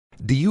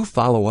Do you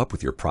follow up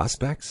with your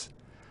prospects?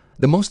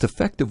 The most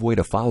effective way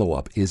to follow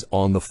up is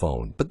on the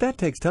phone, but that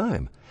takes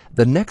time.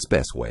 The next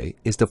best way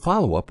is to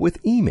follow up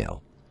with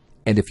email.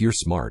 And if you're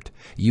smart,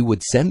 you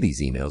would send these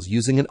emails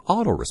using an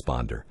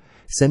autoresponder.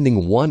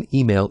 Sending one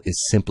email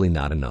is simply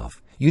not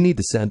enough. You need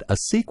to send a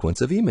sequence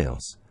of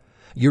emails.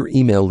 Your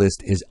email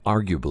list is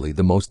arguably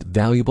the most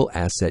valuable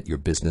asset your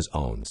business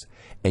owns,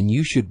 and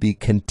you should be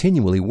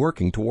continually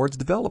working towards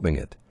developing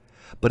it.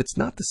 But it's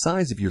not the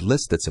size of your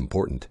list that's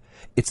important.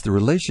 It's the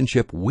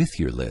relationship with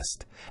your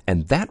list,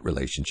 and that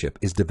relationship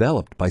is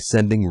developed by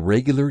sending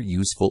regular,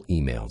 useful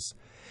emails.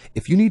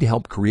 If you need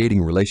help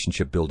creating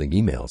relationship-building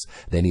emails,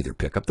 then either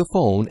pick up the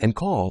phone and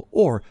call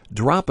or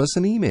drop us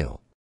an email.